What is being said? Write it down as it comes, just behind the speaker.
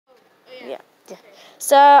Yeah.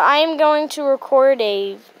 So I'm going to record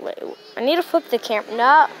I need to flip the camera.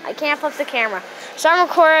 No, I can't flip the camera. So I'm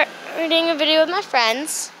recording a video with my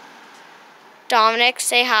friends. Dominic,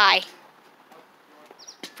 say hi.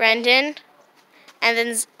 Brendan, and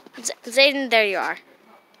then Zayden, there you are.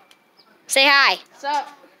 Say hi. So,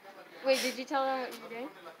 wait, did you tell them what you're doing?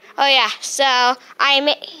 Oh yeah, so I'm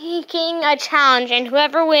making a challenge, and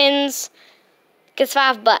whoever wins gets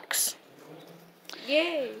 $5.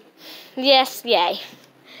 Yay. Yes, yay.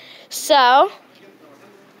 So,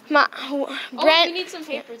 we need some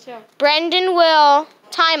paper too. Brendan will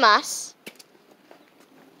time us,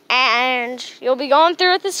 and you'll be going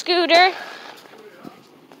through with the scooter.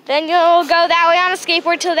 Then you'll go that way on a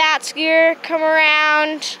skateboard till that scooter, come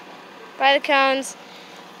around by the cones,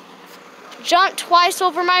 jump twice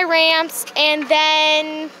over my ramps, and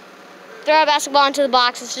then throw a basketball into the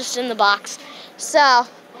box. It's just in the box. So, Now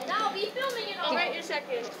I'll be filming it. I'll write your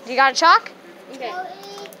second. You got a chalk? Okay.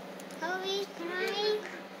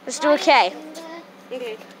 Let's do a K.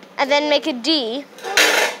 Okay. And then make a D.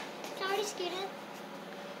 Sorry, scooter.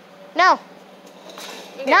 No.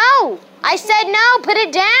 Okay. No! I said no, put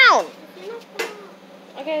it down.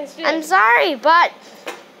 Okay, let's do it. I'm sorry, but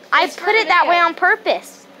I put it that way on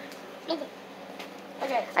purpose.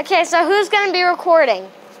 Okay. Okay, so who's going to be recording?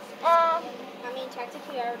 I mean,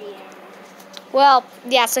 technically I already am. Well,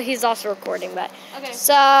 yeah, so he's also recording, but. Okay.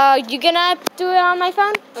 So, you going to do it on my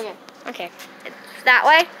phone? Okay. Okay. That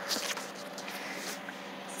way?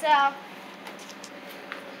 So,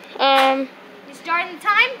 you starting the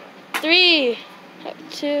time? 3,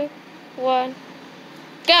 2, 1,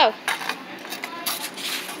 go.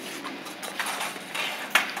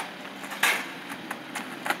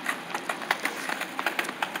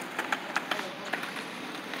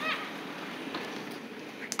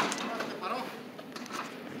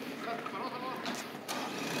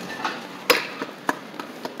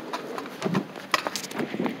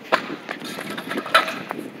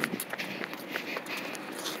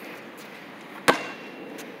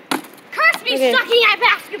 Okay. Sucking at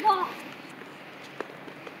basketball.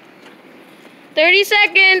 30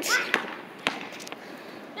 seconds.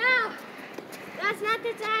 No, that's not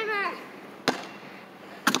the timer.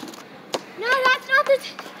 No, that's not the.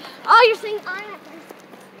 Oh, you're saying I'm at 30.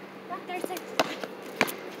 Not 30 seconds.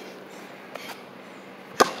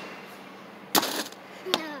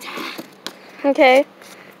 Okay.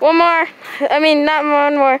 One more. I mean, not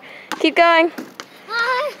one more. Keep going.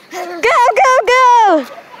 Go, go, go.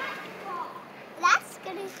 That's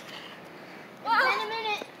gonna. Whoa. In a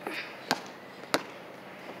minute.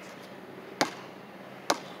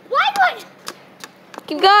 Why would?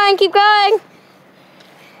 Keep going, keep going.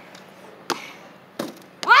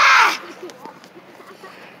 Ah!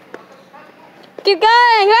 Keep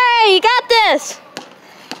going. Hurry, you got this.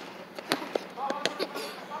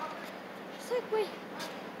 Wait.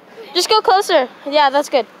 Just go closer. Yeah, that's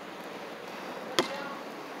good.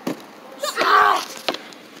 Ah!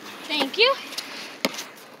 Thank you.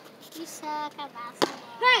 You suck at basketball.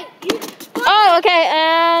 Hey, Oh, okay,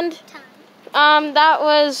 and time. that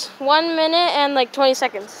was 1 minute and like 20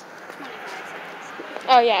 seconds. 25 seconds.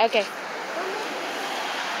 Oh yeah, okay.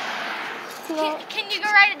 Can you go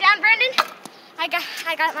write it down, Brendan? I got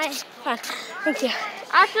my phone. Thank you.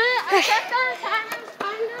 After I checked the time, it's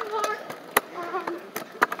kind of hard.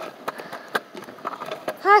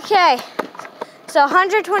 Okay, so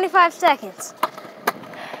 125 seconds.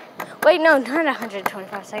 Wait, no, not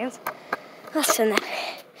 125 seconds. Less than that.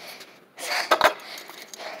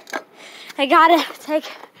 I gotta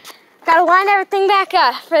line everything back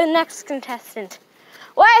up for the next contestant.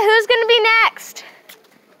 Wait, who's gonna be next?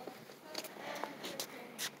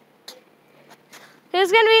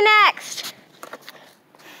 Who's gonna be next?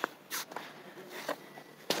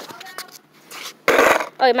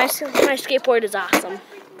 Oh, my skateboard is awesome.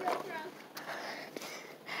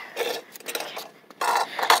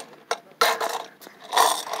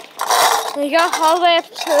 There you go, all the way up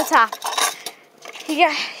to the top.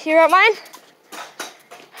 You wrote mine?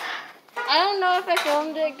 I don't know if I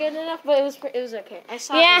filmed it good enough, but it was okay. I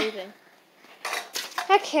saw everything.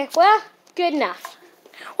 Okay, well, good enough.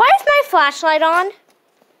 Why is my flashlight on?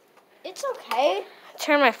 It's okay.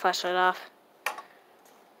 Turn my flashlight off.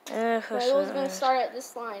 I was gonna start at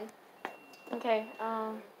this line. Okay.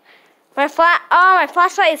 My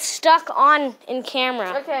flashlight is stuck on in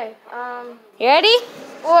camera. Okay. You ready?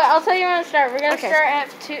 Well, I'll tell you when to start. We're gonna Okay. start at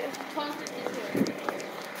 12:52.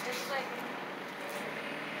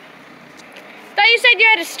 Thought you said you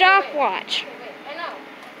had a stopwatch. Wait, I know.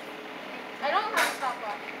 I don't have a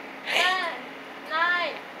stopwatch. 10,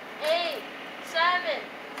 9, 8, 7,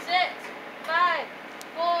 6, 5,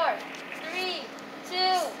 4,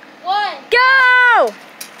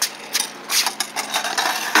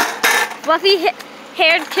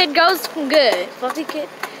 haired kid goes good. Fluffy kid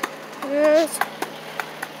goes.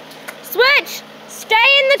 Switch!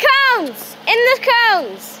 Stay in the cones! In the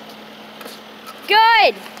cones!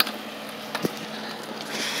 Good!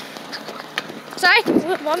 Sorry?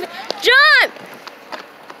 Jump!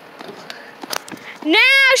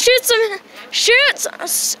 Now shoot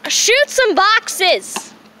some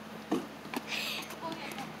boxes.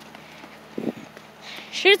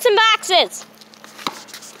 Shoot some boxes.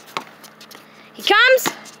 He comes.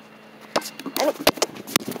 Oh,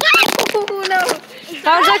 no.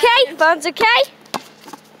 Phone's okay? Phone's okay?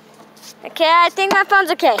 Okay, I think my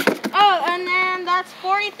phone's okay. Oh, and then that's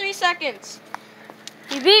 43 seconds.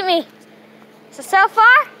 You beat me. So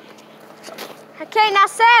far? Okay, now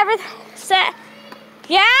set.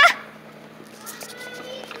 Yeah?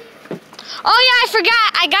 Oh yeah, I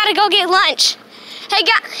forgot. I gotta go get lunch.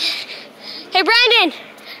 Hey, Brandon,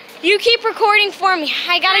 you keep recording for me.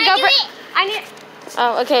 I gotta go. I need.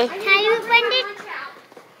 Oh, okay. Can you, Brendan?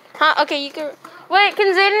 Huh? Okay, you can. Wait,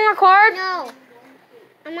 can Zayden record? No.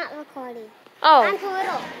 I'm not recording. Oh. I'm too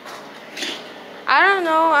little. I don't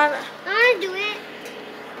know. I want to do it.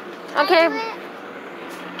 Okay. Do it.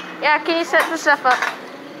 Yeah, can you set the stuff up?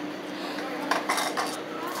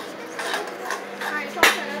 Alright, so I'll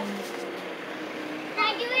set up. Can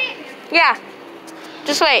I do it? Yeah.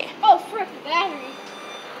 Just wait. Oh, frick, battery.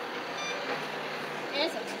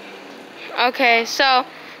 It's okay. Okay, so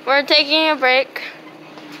we're taking a break.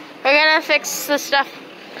 We're gonna fix the stuff.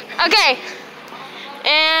 Okay.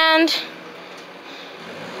 And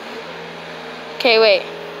okay, wait.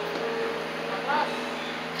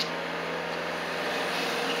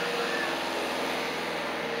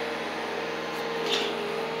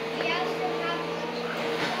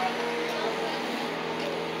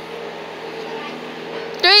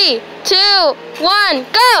 Three, 2, 1,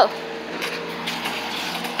 go!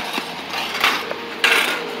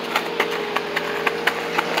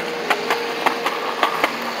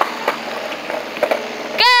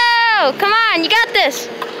 Go! Come on, you got this.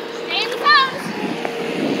 Stay in the cones.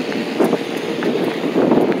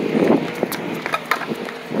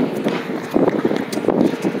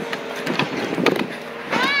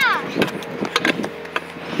 Ah!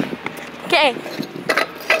 Okay.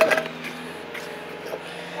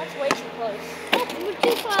 That's way too close. We're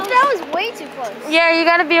too close. That was way too close. Yeah, you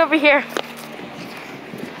gotta be over here.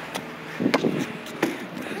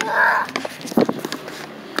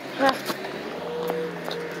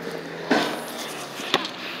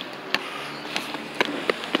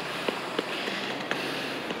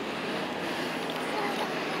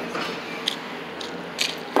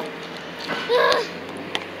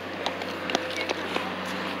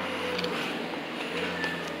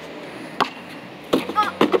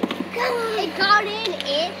 It got in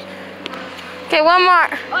it. Okay, one more.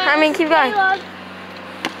 I mean, keep going.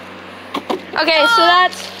 Okay, so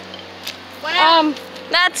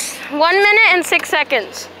that's 1 minute and 6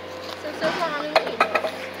 seconds. So far on the lead.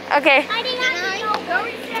 Okay. I didn't know. Go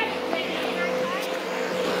reset.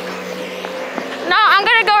 No, I'm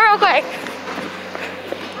gonna go real quick.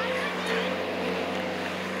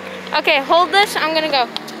 Okay, hold this. I'm gonna go.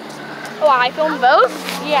 Oh, I filmed both?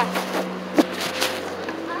 Yeah.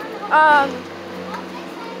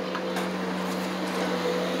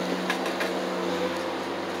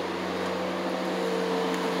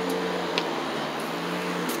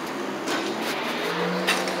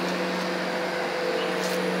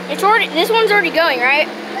 It's already. This one's already going, right?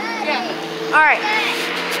 Yeah. All right.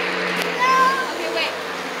 Okay, wait.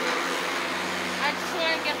 I just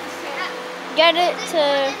want to get this thing. Get it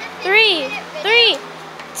to 3,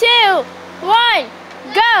 2, 1,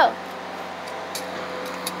 go!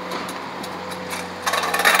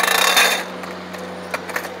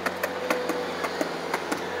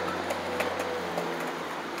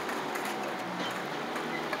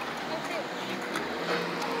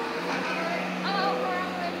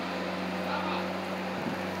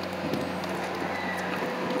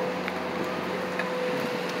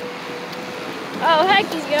 Oh, heck,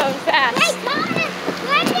 he's going fast. Hey, Connor!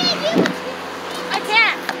 Brendan, you... I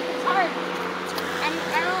can't. It's hard. I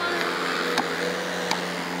don't want to.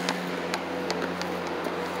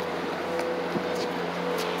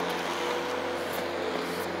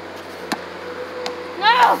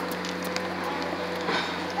 No!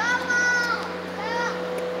 Come on!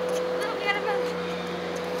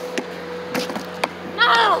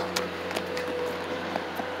 No!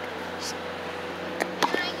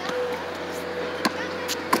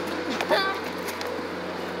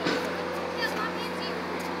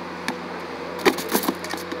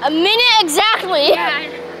 A minute exactly. Yeah.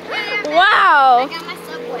 Wow. I got my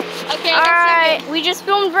Subway. Okay, All right. We just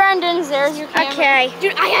filmed Brendan's. There's your camera. Okay.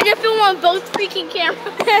 Dude, I had to film on both freaking cameras.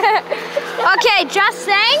 Okay, just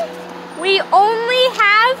saying, we only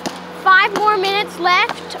have 5 more minutes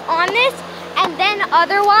left on this, and then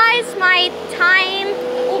otherwise my time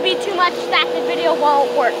will be too much that the video won't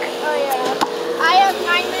work. Oh yeah. I have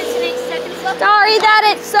 9 minutes and 8 seconds left. Sorry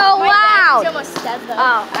that it's so My loud. battery's almost dead though.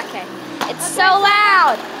 Oh, okay. It's so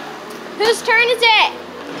loud. Whose turn is it?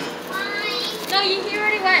 No, you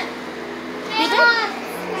already went.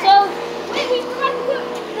 So, Wait, we forgot to put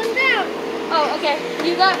them down. Oh, okay.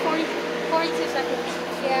 You got 42 seconds.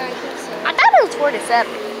 Yeah, I think so. I thought it was 47.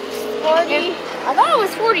 40. I thought it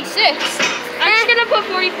was 46. I'm just gonna put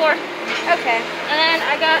 44. Okay. And then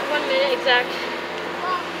I got 1 minute exact.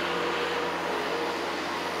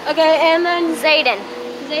 Okay, and then Zayden.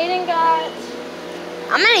 Zayden got...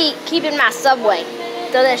 I'm gonna keep in my Subway.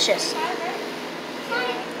 Delicious.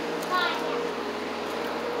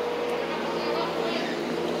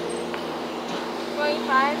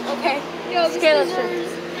 25. Okay. Yo, It's Caleb's turn.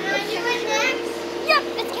 Yep,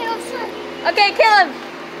 it's Caleb's turn. Okay, Caleb.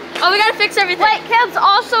 Oh, we gotta fix everything. Wait, Caleb's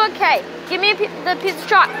also okay. Give me the pizza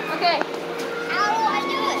truck. Okay. How do I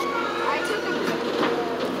do it? I took a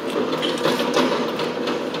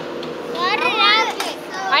What did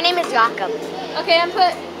I My name is Jakob. Okay, I'm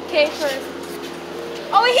put K first.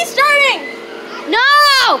 Oh, wait, he's starting.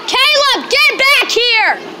 No! Caleb, get back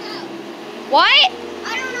here! What?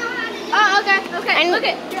 I don't know how to do it. Oh, okay, okay. And- Look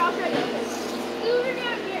it. Here, I'll try to do it. Move it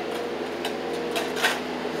down here.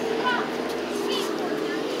 Stop.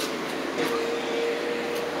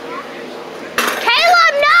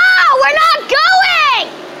 Caleb, no! We're not going!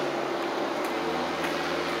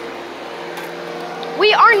 We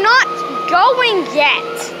are not going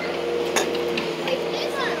yet. Like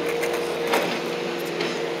this one.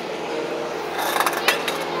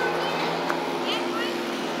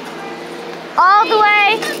 All the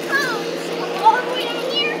way. All the way down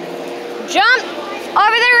here. Jump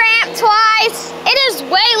over the ramp twice. It is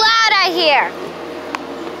way loud out here.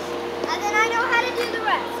 And then I know how to do the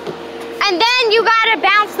rest. And then you gotta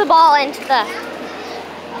bounce the ball into the...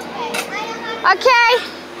 Okay, I know how to Okay.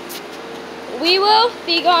 We will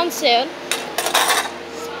be gone soon.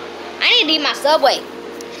 I need to eat my Subway.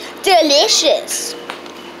 Delicious.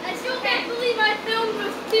 I still can't believe I filmed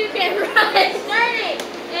with 2 cameras.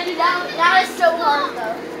 And that was so hard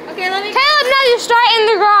though. Okay, let me. Caleb, no, you start in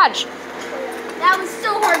the garage. That was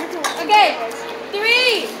so hard to film. Okay. 3,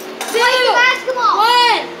 2, Like the basketball.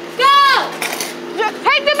 1, go!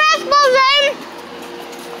 Take the basketball, Zane.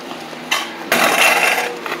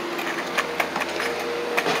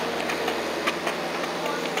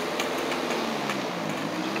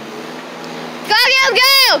 Go, go,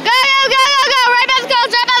 go! Go, go, go, go, go! Right back the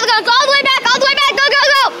cones, all the way back, go, go,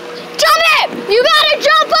 go! Jump it! You got